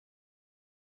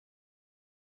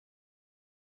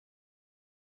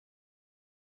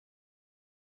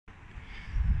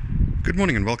Good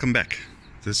morning and welcome back.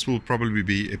 This will probably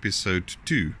be episode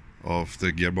 2 of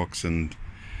the gearbox and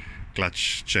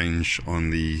clutch change on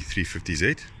the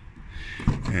 350Z,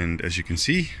 and as you can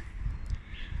see,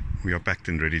 we are packed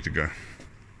and ready to go.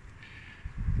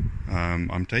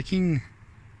 I'm taking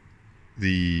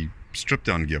the stripped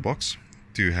down gearbox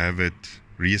to have it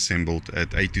reassembled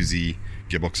at A to Z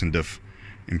Gearbox and Diff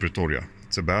in Pretoria.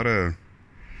 It's about a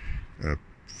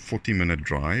 40-minute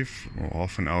drive, or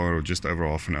half an hour, or just over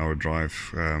half an hour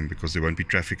drive, because there won't be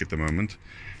traffic at the moment.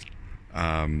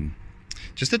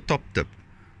 Just a top tip: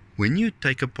 when you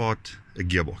take apart a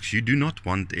gearbox, you do not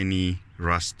want any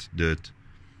rust, dirt,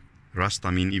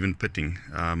 I mean even pitting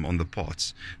on the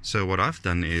parts. So what I've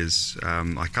done is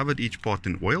I covered each part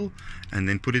in oil and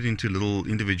then put it into little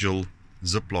individual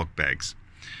Ziploc bags.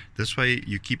 This way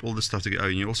you keep all the stuff together.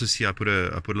 And you also see I put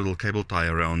a little cable tie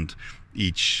around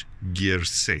each gear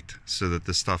set so that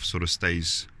the stuff sort of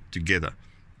stays together.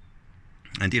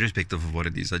 And irrespective of what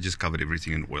it is, I just covered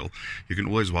everything in oil. You can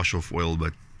always wash off oil,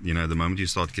 but you know, the moment you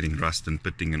start getting rust and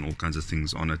pitting and all kinds of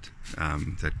things on it,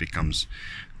 that becomes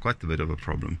quite a bit of a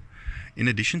problem. In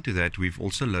addition to that, we've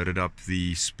also loaded up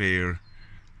the spare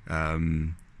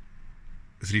 350Z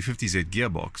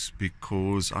gearbox,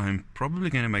 because I'm probably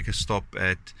going to make a stop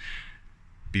at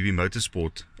BB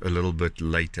Motorsport a little bit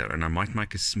later, and I might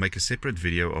make a separate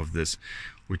video of this,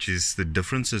 which is the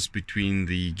differences between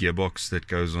the gearbox that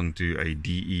goes onto a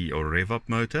DE or rev up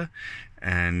motor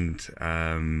and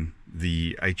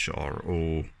the HR,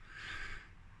 or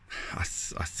I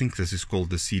think this is called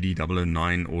the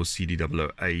CD009 or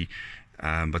CD00a,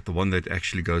 but the one that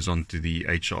actually goes onto the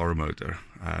HR motor,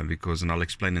 because, and I'll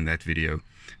explain in that video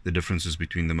the differences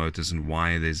between the motors and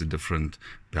why there's a different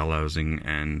bell housing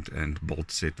and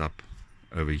bolt setup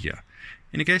over here.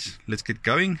 In any case, let's get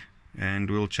going, and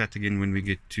we'll chat again when we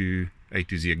get to A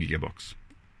to Z gearbox.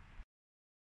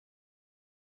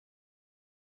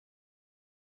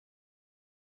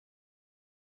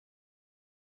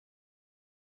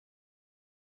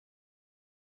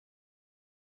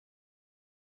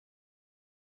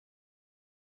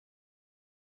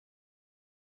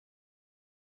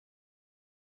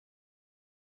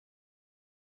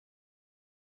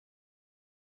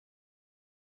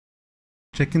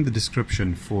 Check in the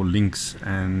description for links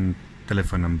and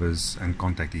telephone numbers and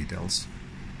contact details.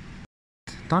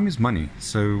 Time is money,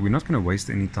 so we're not going to waste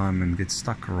any time and get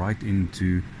stuck right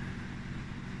into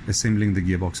assembling the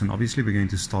gearbox. And obviously we're going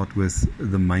to start with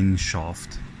the main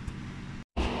shaft.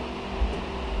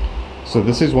 So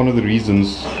this is one of the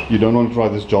reasons you don't want to try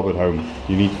this job at home.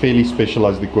 You need fairly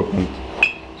specialized equipment.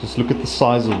 Just look at the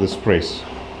size of this press.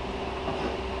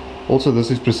 Also, this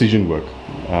is precision work.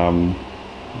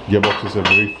 Gearboxes have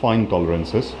very fine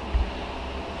tolerances,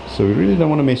 so we really don't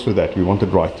want to mess with that. We want it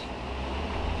right.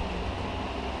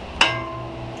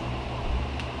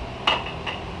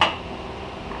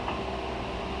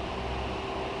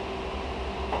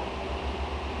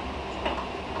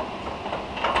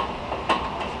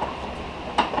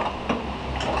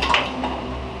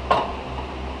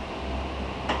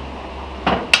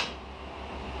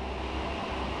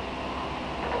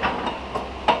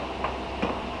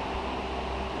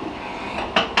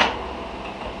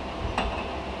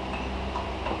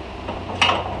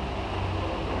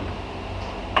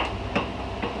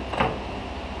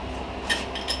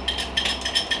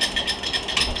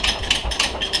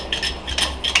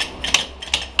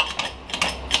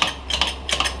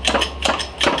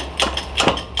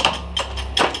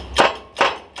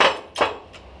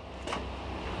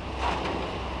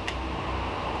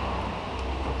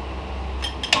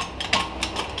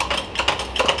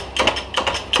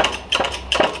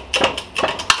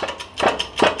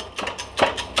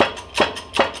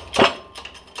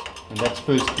 That's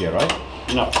first gear, right?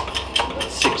 No,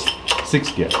 that's sixth.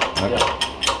 Sixth gear. Okay. Yeah.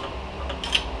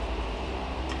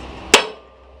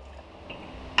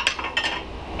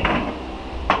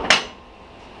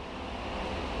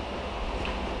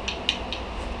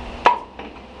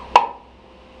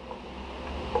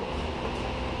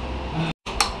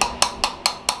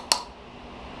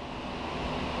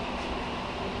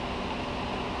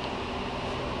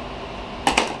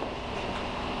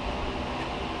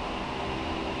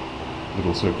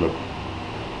 Little circlet.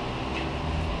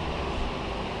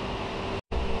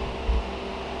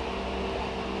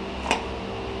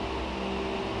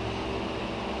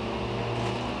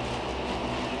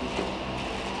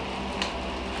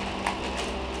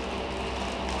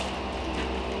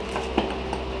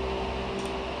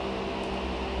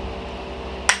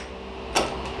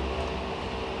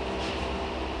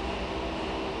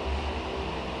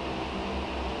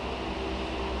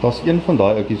 Daar's een van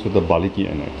daai oudjies wat 'n balletjie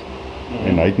in het.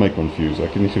 En hy het my confused.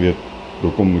 Ek het nie geweet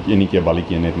Daar kom met enetjie 'n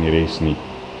balletjie net in die res nie.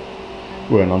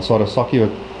 O, en dan sal 'n sakkie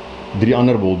wat 3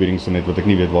 ander bolbeerings in het wat ek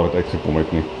nie weet waar dit uitgekom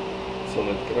het nie. Sal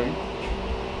dit kry?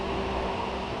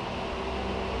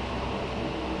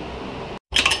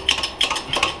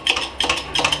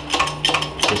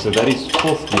 So that is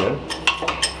 4th gear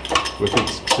with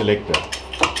its selector.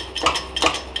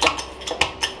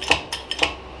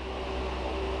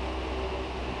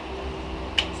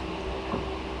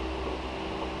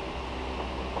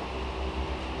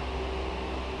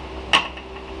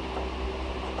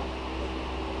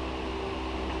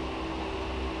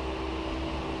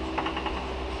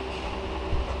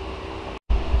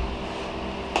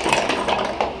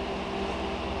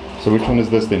 So which one is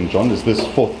this then, John? Is this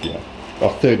 4th gear? Or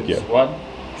 3rd gear? 1,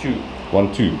 2.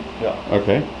 1, 2. Yeah.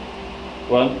 Okay.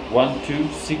 1, 2,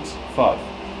 6, 5.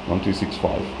 1, 2, 6,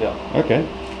 5. Yeah. Okay.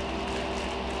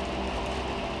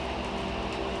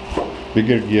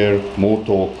 Bigger gear, more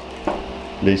torque,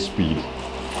 less speed.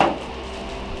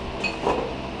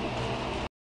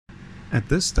 At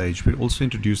this stage, we also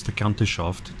introduced the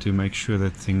countershaft to make sure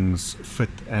that things fit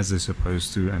as they're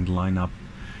supposed to and line up,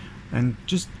 and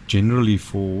just generally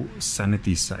for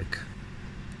sanity's sake.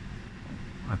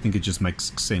 I think it just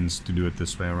makes sense to do it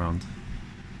this way around.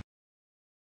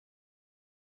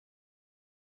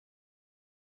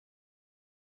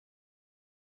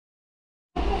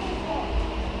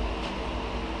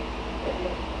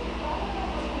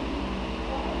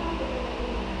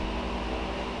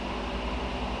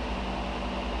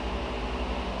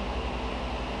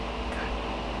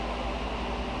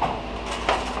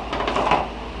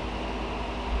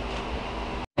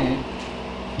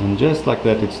 And just like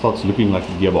that, it starts looking like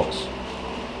a gearbox.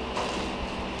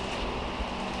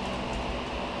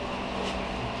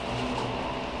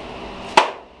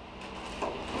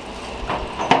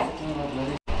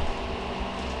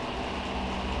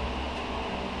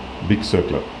 Big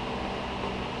circular.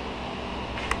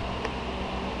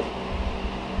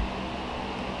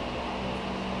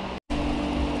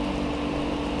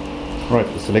 Right,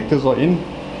 the selectors are in,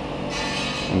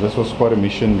 and this was quite a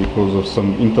mission because of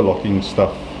some interlocking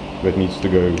stuff that needs to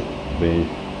go there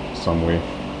somewhere,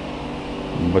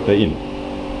 but they're in.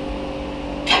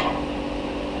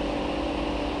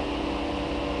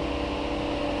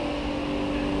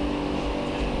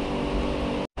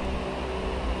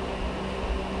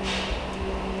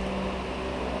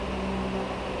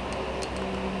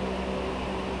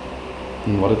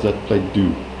 And what does that plate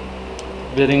do?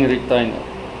 Bearing retainer.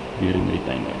 Bearing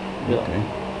retainer. Yeah. Okay.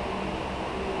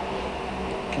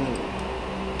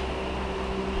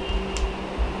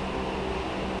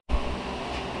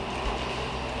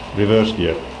 Reverse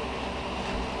gear.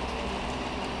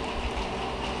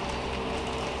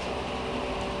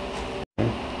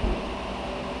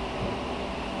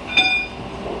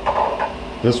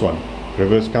 This one,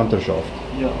 reverse counter shaft.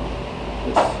 Yeah.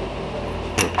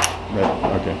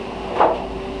 Okay.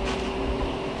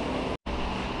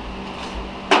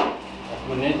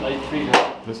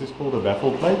 This is called a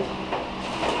baffle plate.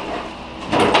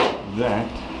 That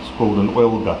is called an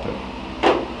oil gutter.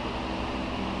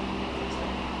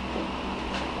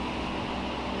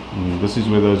 And this is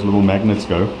where those little magnets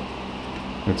go.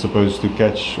 It's supposed to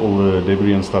catch all the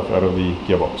debris and stuff out of the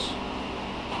gearbox.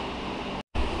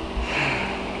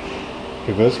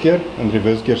 Reverse gear and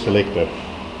reverse gear selector.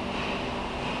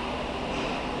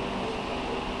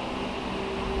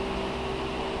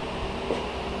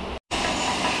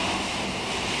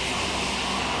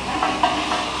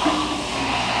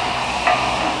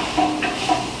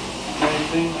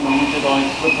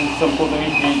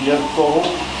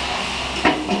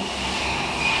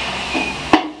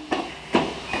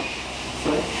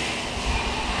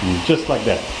 And just like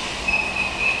that.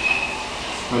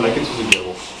 I like it as a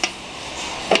gearbox.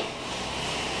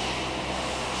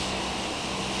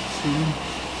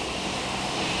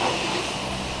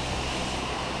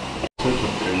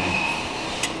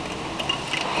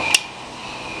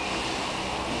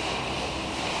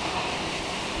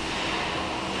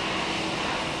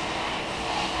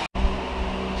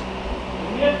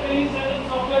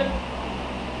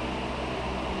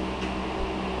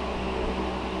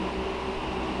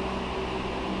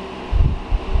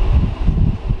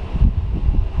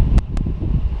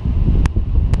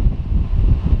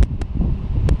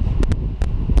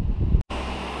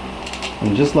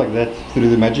 And just like that, through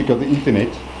the magic of the internet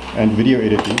and video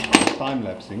editing,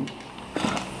 time-lapsing,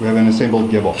 we have an assembled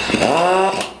gearbox.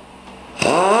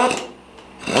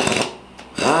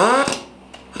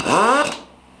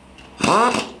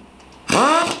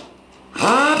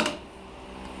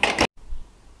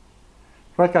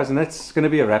 Right guys, and that's going to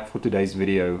be a wrap for today's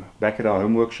video. Back at our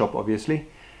home workshop obviously.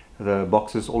 the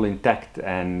box is all intact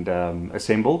and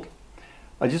assembled.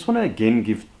 I just want to again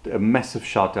give a massive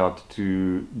shout out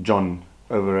to John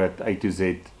over at A to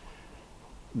Z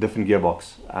Diff and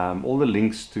Gearbox. All the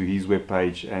links to his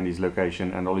webpage and his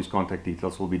location and all his contact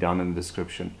details will be down in the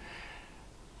description.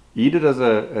 He did us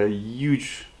a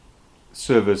huge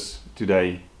service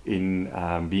today in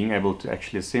being able to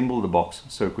actually assemble the box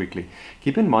so quickly.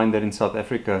 Keep in mind that in South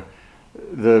Africa,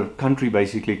 the country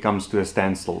basically comes to a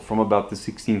standstill from about the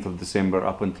 16th of December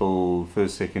up until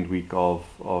first, second week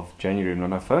of January. And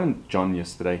when I phoned John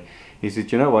yesterday, he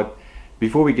said, you know what,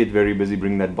 before we get very busy,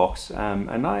 bring that box.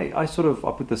 And I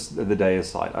put the day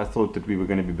aside. I thought that we were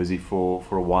going to be busy for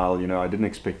a while. You know, I didn't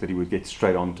expect that he would get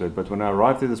straight onto it. But when I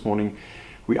arrived there this morning,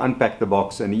 we unpacked the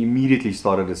box and he immediately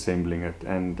started assembling it.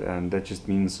 And that just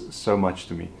means so much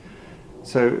to me.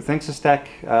 So thanks a stack.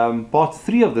 Part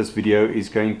 3 of this video is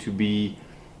going to be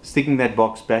sticking that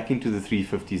box back into the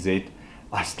 350Z.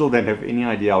 I still don't have any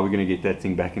idea how we're going to get that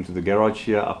thing back into the garage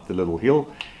here up the little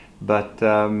hill. But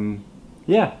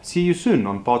yeah, see you soon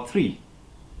on part 3.